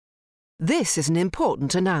This is an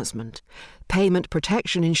important announcement. Payment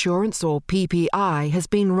Protection Insurance, or PPI, has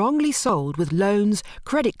been wrongly sold with loans,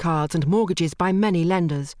 credit cards and mortgages by many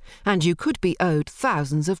lenders, and you could be owed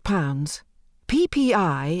thousands of pounds.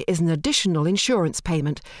 PPI is an additional insurance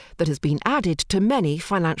payment that has been added to many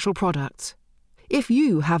financial products. If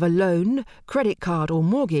you have a loan, credit card or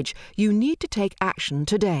mortgage, you need to take action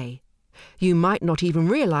today. You might not even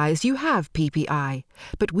realise you have PPI,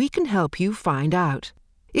 but we can help you find out.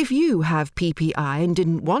 If you have PPI and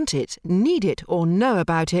didn't want it, need it or know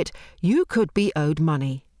about it, you could be owed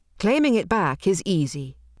money. Claiming it back is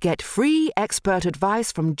easy. Get free expert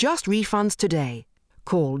advice from Just Refunds today.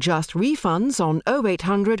 Call Just Refunds on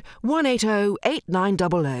 0800 180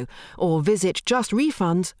 8900 or visit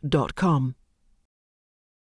justrefunds.com.